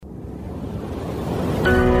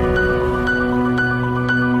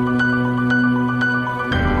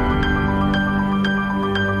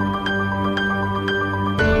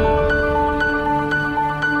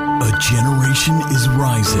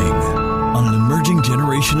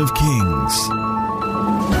Nation of Kings.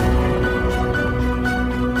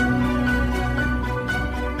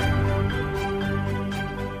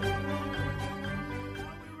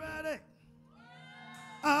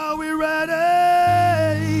 Are we ready?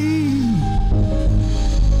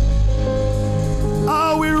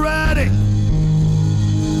 Are we ready?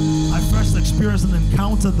 I first experienced and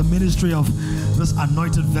encountered the ministry of this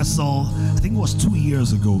anointed vessel, I think it was 2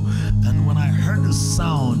 years ago. And when I heard the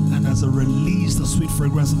sound and as it released the sweet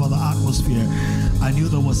fragrance of the atmosphere, I knew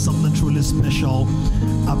there was something truly special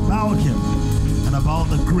about him and about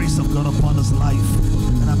the grace of God upon his life.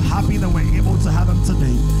 And I'm happy that we're able to have him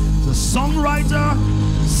today. The songwriter,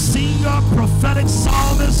 singer, prophetic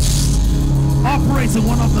psalmist, operates in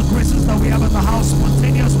one of the graces that we have in the house,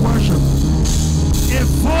 spontaneous worship. A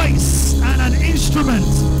voice and an instrument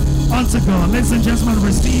unto God. Ladies and gentlemen,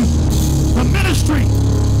 receive the ministry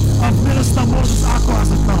of Minister Moses Ako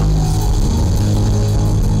as it comes.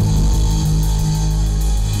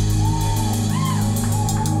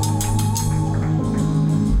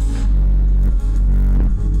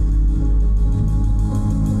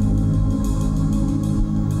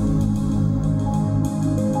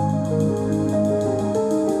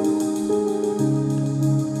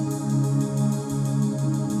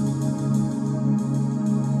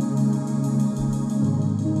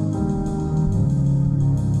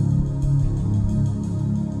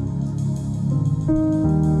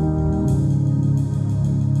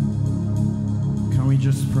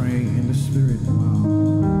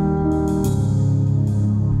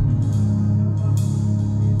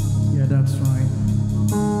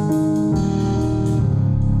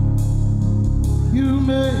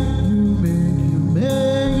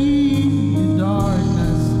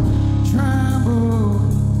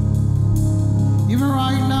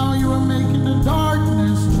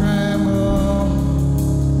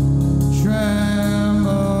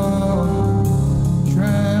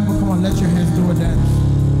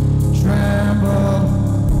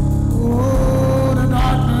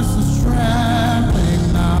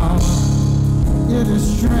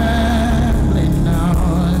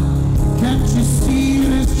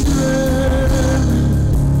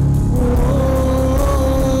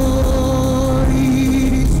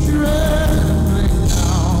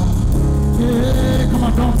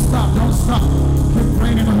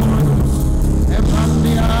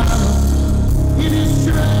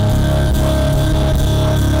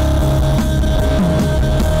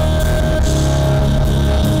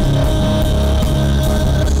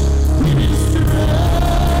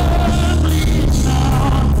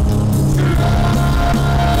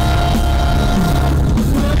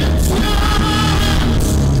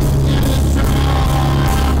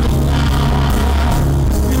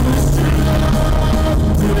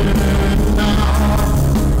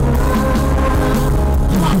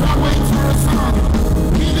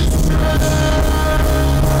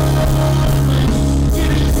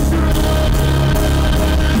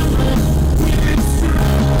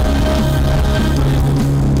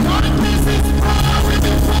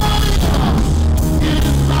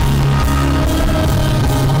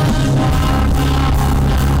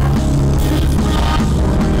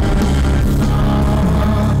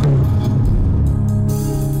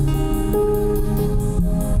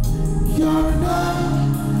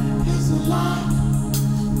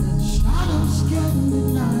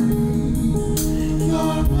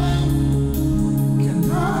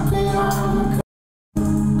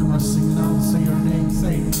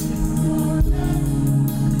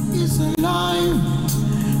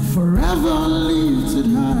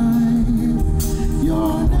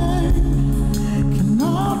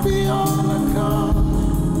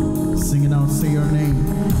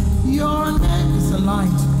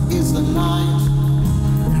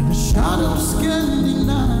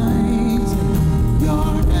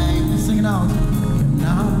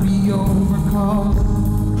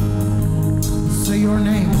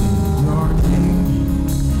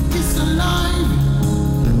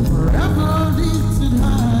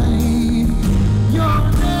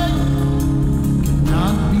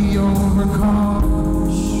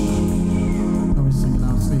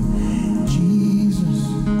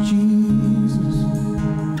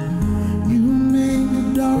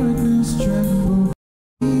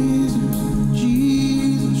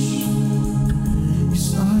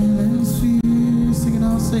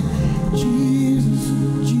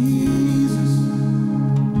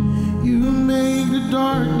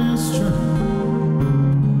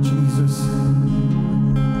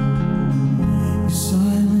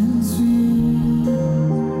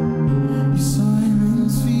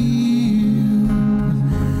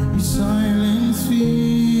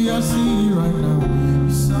 I see right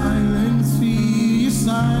now.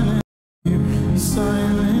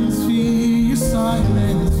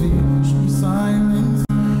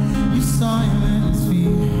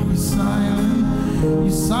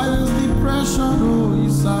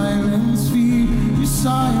 silence fear, you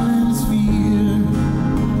silence fear.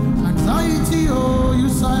 Anxiety, oh, you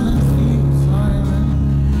silence fear,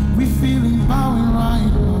 silence. We feel it bowing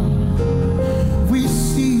right now. We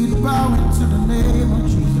see it bowing to the name of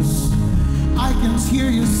Jesus. I can hear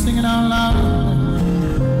you singing out loud.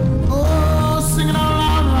 Oh, singing out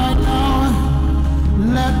loud right now.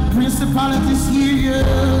 Let principalities hear you.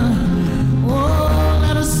 Oh,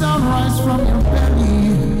 let a sound rise from your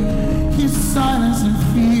belly. He's silencing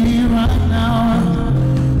fear right now.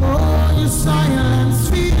 Oh, you silence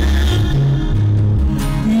fear.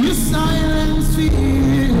 You silence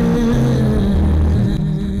fear.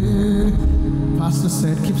 Pastor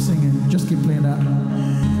said, keep singing. Just keep playing that.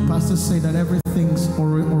 Pastor said that everything's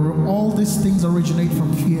or all these things originate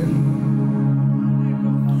from fear.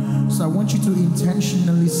 So I want you to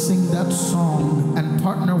intentionally sing that song and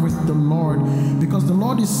partner with the Lord, because the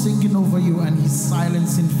Lord is singing over you and He's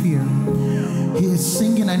silencing fear. He is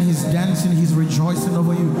singing and He's dancing, He's rejoicing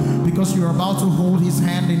over you, because you're about to hold His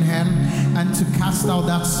hand in hand and to cast out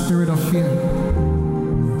that spirit of fear.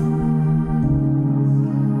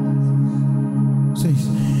 Say,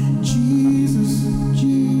 Jesus,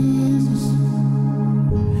 Jesus,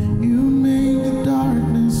 you make the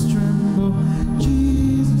darkness tremble.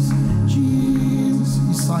 Jesus, Jesus,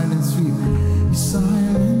 you silence fear. You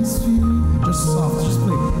silence fear. Just soft, just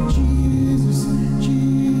play. Jesus,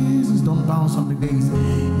 Jesus, don't bounce on the bass.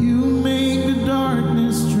 You make the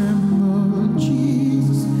darkness tremble.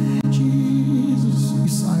 Jesus, Jesus, you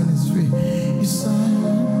silence fear. You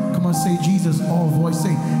silence. Come on, say Jesus, all voice,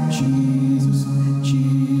 say Jesus,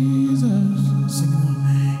 Jesus. Sing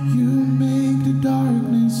it. You make the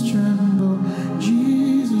darkness tremble.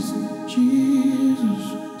 Jesus, Jesus.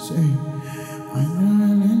 Say, I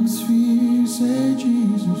silence fear. Say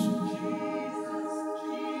Jesus.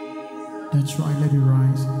 That's right, let it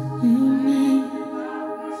rise. You make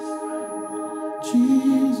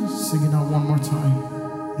Jesus. Sing it out one more time.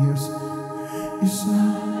 Yes. You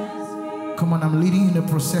say, come on, I'm leading you in a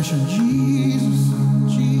procession. Jesus,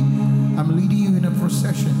 Jesus. I'm leading you in a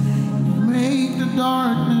procession. You make the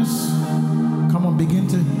darkness. Come on, begin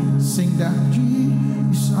to sing that.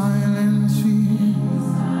 You silence fear.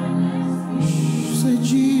 Say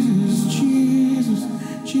Jesus, Jesus,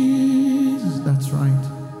 Jesus. That's right.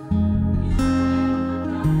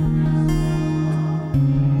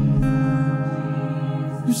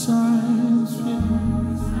 You silence fear.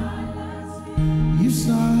 You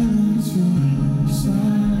silence fear. You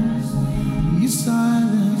silence. You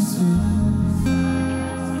silence fear.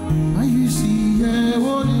 Are you see? Yeah,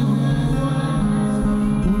 what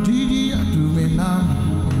did you do me now?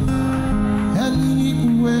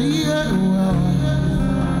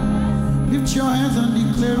 Lift your hands and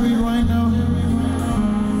declare it right now.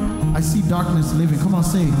 I see darkness living. Come on,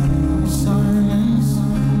 say silence.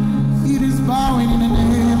 It is bowing in the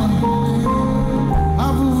name of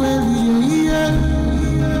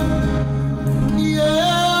yeah.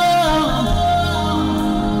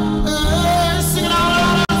 Sing it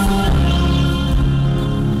out.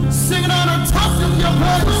 Sing it on the top of your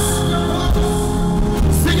voice.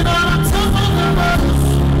 Sing it on the top of your voice.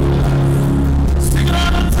 Sing it on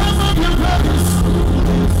the top of your voice.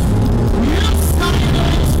 You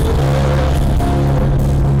silence.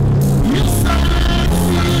 You silence.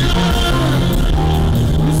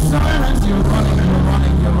 You silence. You're running.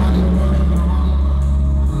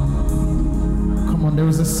 Come on, there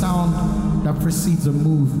is a sound that precedes a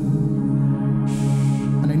move.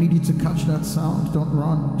 And I need you to catch that sound. Don't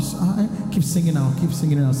run. Keep singing now. Keep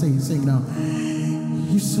singing now. Sing now.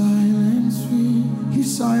 You silence me. You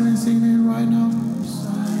silencing it right now.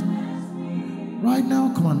 Right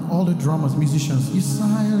now. Come on, all the drummers, musicians. You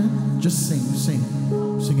silence. Just sing.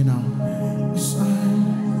 Sing it now. You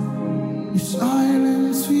silence. You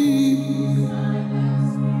silence me.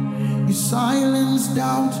 You silence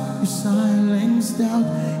doubt. You silence doubt.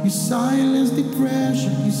 You silence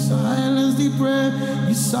depression. You silence depression.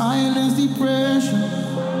 You silence depression.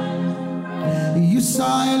 You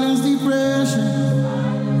silence depression.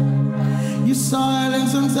 You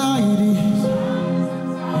silence anxiety.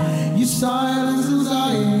 You silence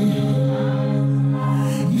anxiety.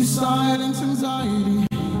 You silence anxiety.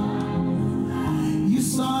 You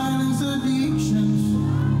silence addictions.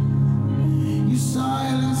 You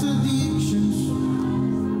silence addictions.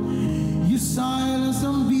 You silence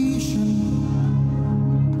ambition.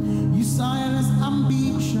 You silence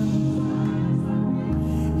ambition.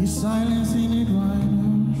 You're silencing it right now.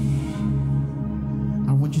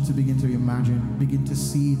 I want you to begin to imagine, begin to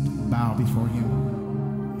see it bow before Him.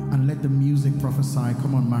 And let the music prophesy.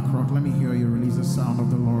 Come on, Macrock, let me hear you release the sound of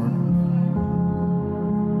the Lord.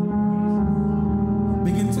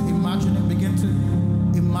 Begin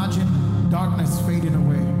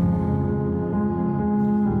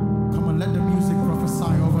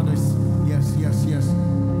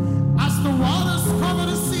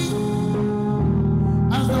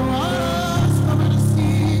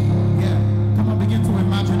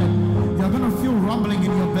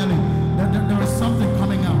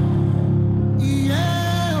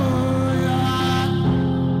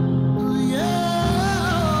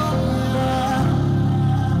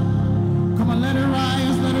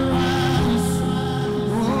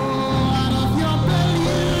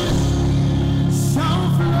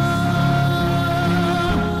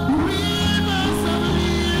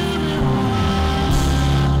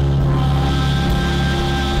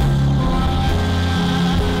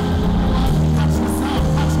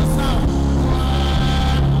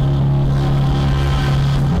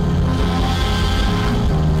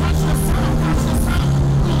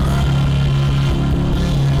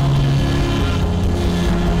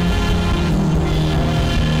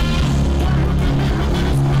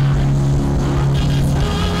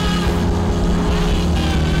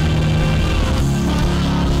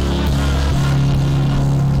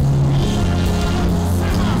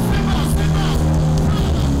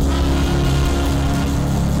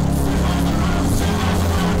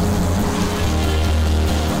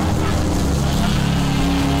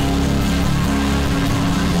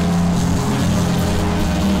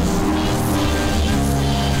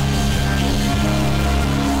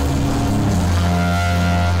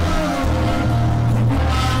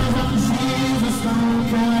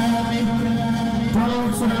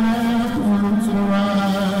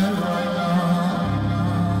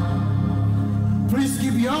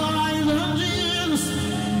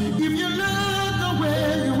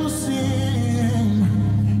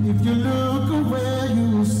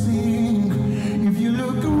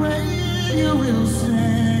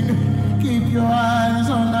sing. Keep your eyes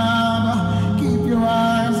on Abba. Keep your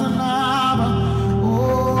eyes on Abba.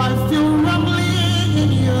 Oh, I feel rumbling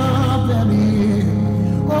in your belly.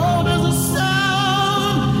 Oh, there's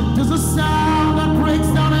a sound that breaks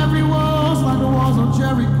down every wall like the walls of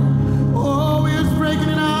Jericho. Oh, it's breaking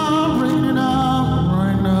it out right now.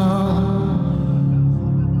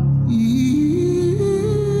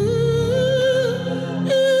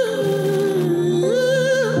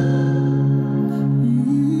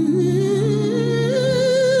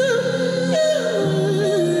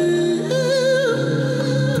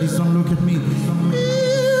 Please don't look at me.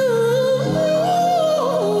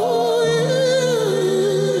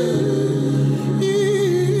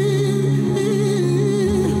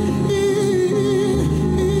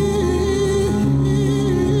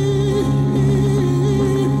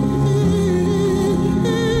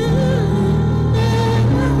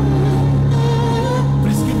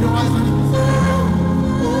 Please keep your eyes on it.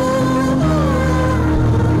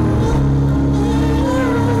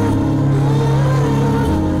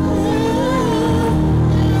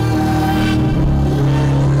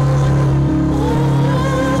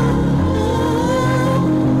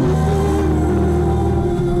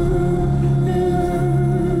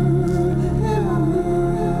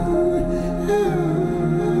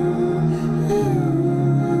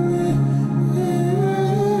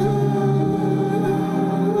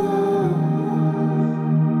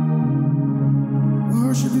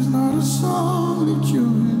 Worship is not a song that you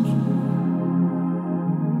enjoy.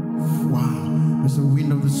 Wow, there's a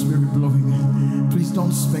wind of the Spirit blowing. Please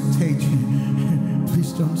don't spectate.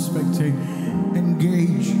 Please don't spectate.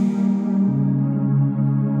 Engage.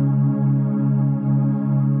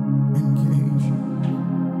 Engage.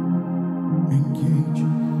 Engage.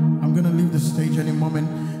 I'm gonna leave the stage any moment.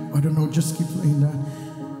 I don't know, just keep playing that.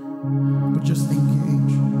 But just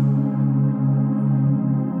engage.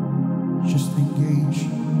 Just engage.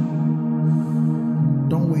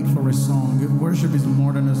 Don't wait for a song. Worship is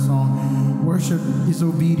more than a song. Worship is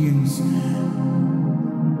obedience.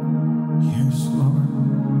 Yes, Lord.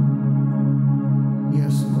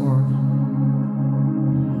 Yes, Lord.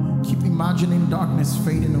 Keep imagining darkness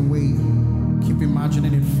fading away. Keep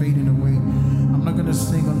imagining it fading away. I'm not gonna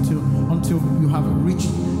sing until you have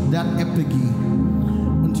reached that epigee,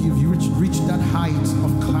 until you've reached that height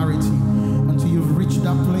of clarity, until you've reached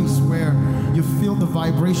that place where you feel the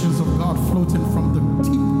vibrations of God floating from the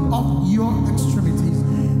tip of your extremities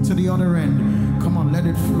to the other end. Come on, let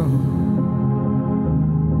it flow.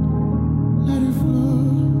 Let it flow.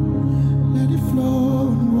 Let it flow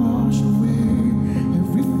and wash away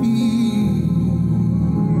every fear.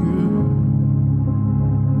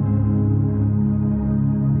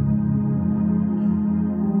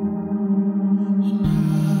 And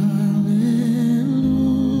hallelujah,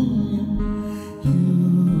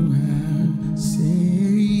 you have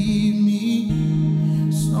saved me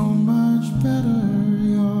so much better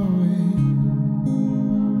your way.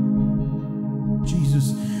 Jesus,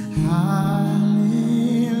 hallelujah,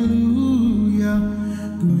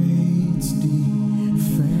 great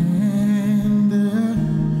defender,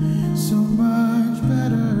 so much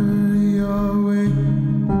better your way.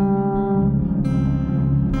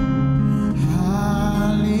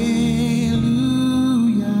 Hallelujah,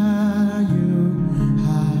 you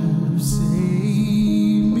have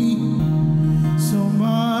saved me so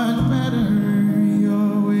much better your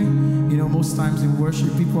way. You know, most times in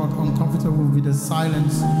worship, people are uncomfortable with the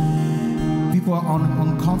silence. People are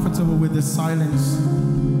uncomfortable with the silence.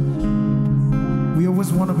 We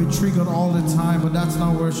always want to be triggered all the time, but that's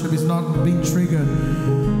not worship. It's not being triggered.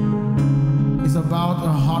 It's about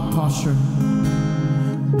a heart posture.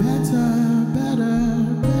 Better, better,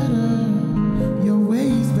 better. Your way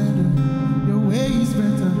is better. Your way is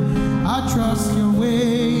better. I trust your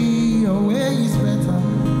way. Your way is better.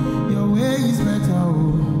 Your way is better.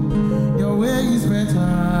 Oh, your way is better.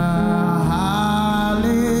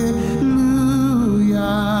 Hallelujah.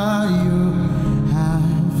 You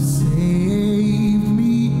have saved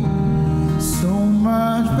me so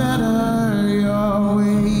much better your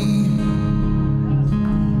way.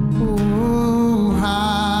 Oh,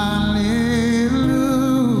 hallelujah,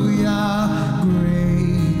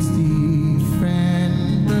 great defender,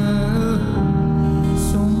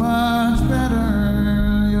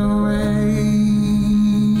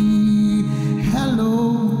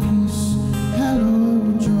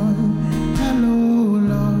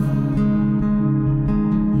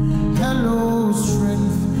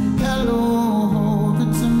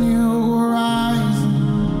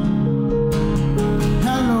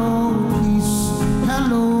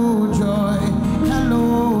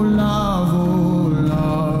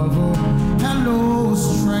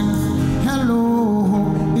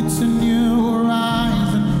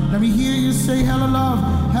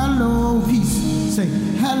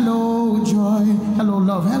 Hello, joy. Hello,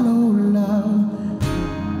 love. Hello, love.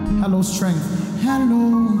 Hello, strength.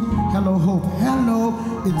 Hello, hope. Hello,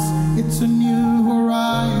 it's a new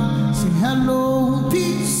horizon. Sing hello,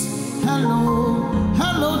 peace. Hello,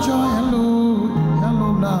 joy. Hello,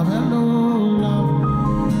 love. Hello,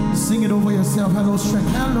 love. Sing it over yourself. Hello, strength.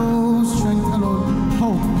 Hello,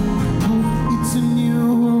 hope. It's a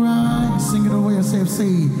new horizon. Sing it over yourself.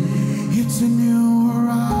 Say, it's a new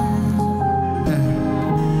horizon.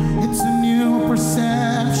 It's a new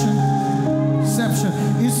perception.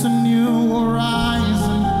 It's a new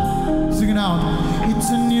horizon. Sing it out. It's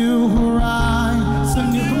a new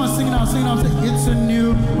horizon. Come on, sing it out. Say, it's a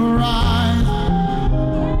new horizon.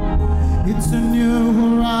 It's a new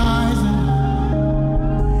horizon.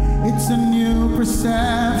 It's a new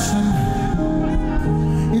perception.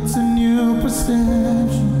 It's a new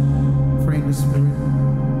perception. Pray in the Spirit.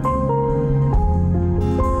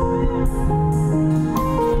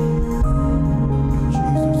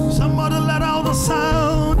 Jesus. Somebody let out the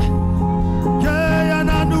sound. Yeah, and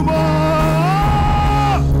I knew more.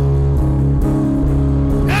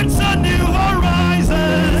 It's a new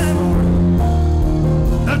horizon.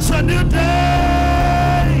 It's a new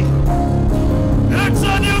day. It's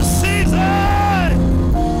a new season.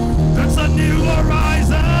 It's a new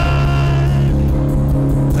horizon.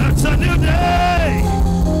 It's a new day.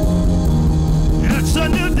 It's a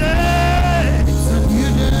new day. It's a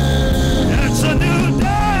new day. It's a new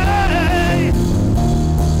day.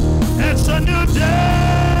 It's a new day.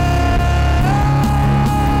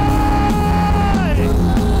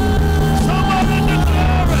 Somebody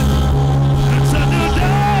declare it. It's a new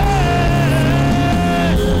day.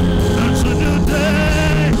 It's a new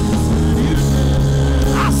day.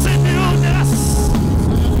 I see newness.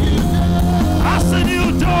 I see new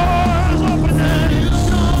doors opening.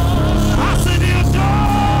 I see new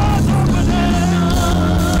doors opening.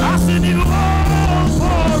 I see new walls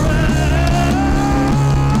pouring.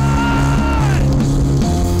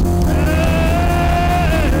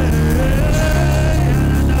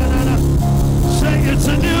 Say it's a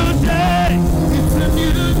new day. It's a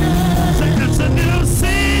new day. Say it's a new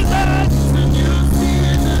season. It's a new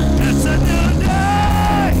season. It's a new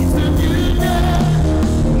day. It's a new day.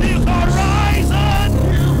 New horizon.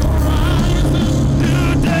 New horizon. New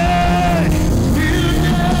day. New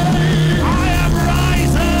day. I am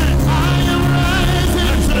rising. I am rising.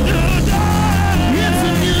 It's a new day. It's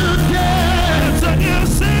a new day. It's a new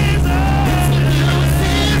season. It's a new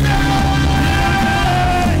season.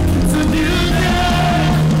 It's a new day.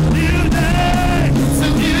 New day. It's a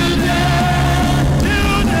new day.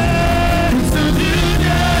 New day. It's a new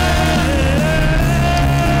day.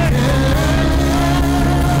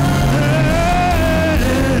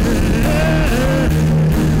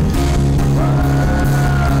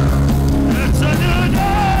 It's a new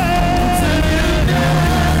day. It's a new day.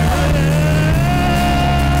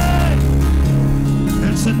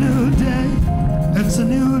 It's a new day. It's a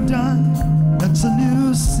new dawn. It's a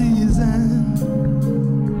new season.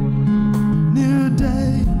 New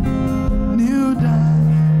day. New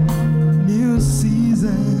dawn. New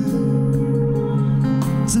season.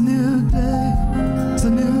 It's a new day. It's a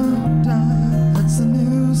new dawn. It's a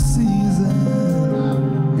new season.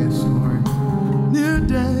 Yes, Lord. New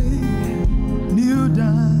day. New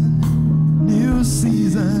dawn. New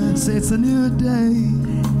season. Say it's a new day.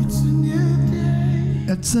 It's a new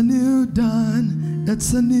day. It's a new dawn.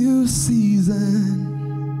 It's a new season.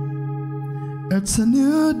 It's a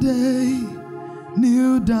new day,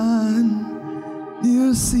 new dawn,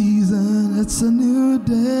 new season. It's a new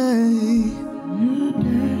day. New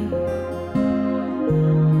day.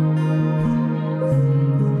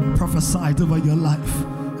 Prophesied over your life.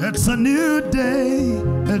 It's a new day.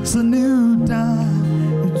 It's a new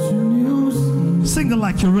dawn. It's a new season. Sing it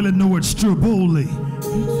like you really know it's true, boldly.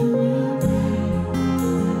 It's a new day.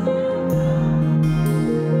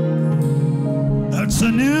 It's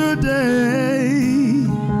a new day.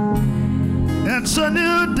 It's a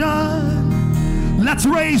new dawn. Let's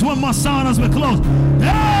raise one more sound as we close. Hey!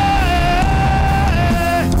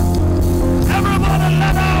 Everybody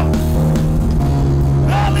let out.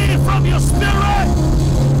 Rally from your spirit.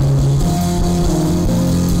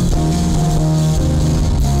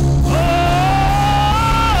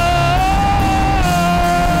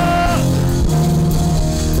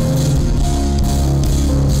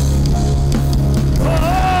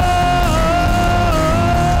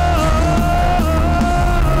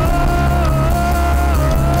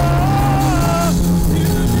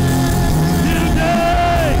 New day.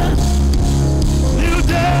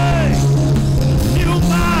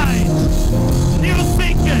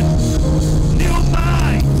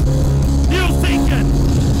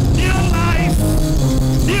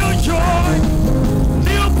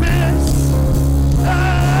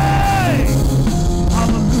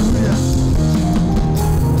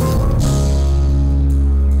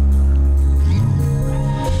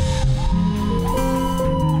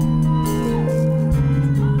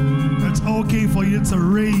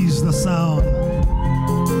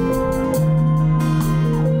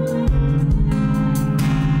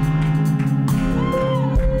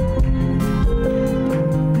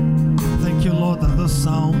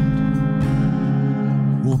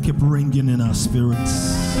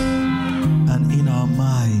 spirits and in our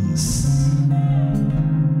minds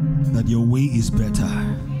that your way is better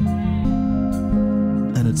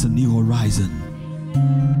and it's a new horizon,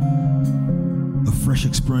 a fresh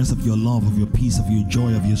experience of your love, of your peace, of your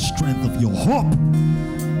joy, of your strength, of your hope,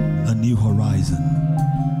 a new horizon.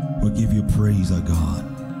 We'll give you praise, our God.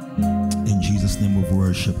 In Jesus' name we've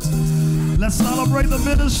worshipped. Let's celebrate the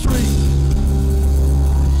ministry.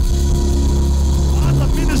 The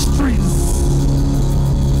ministries.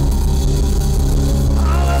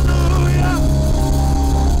 Hallelujah.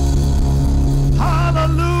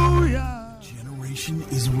 Hallelujah. Generation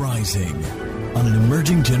is rising on an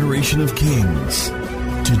emerging generation of kings.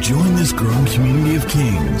 To join this growing community of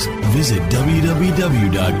kings, visit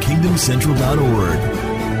www.kingdomcentral.org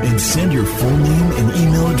and send your full name and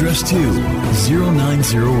email address to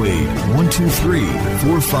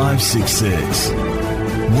 0908-123-4566.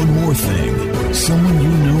 One more thing, someone you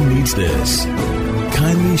know needs this.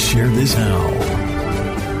 Kindly share this now.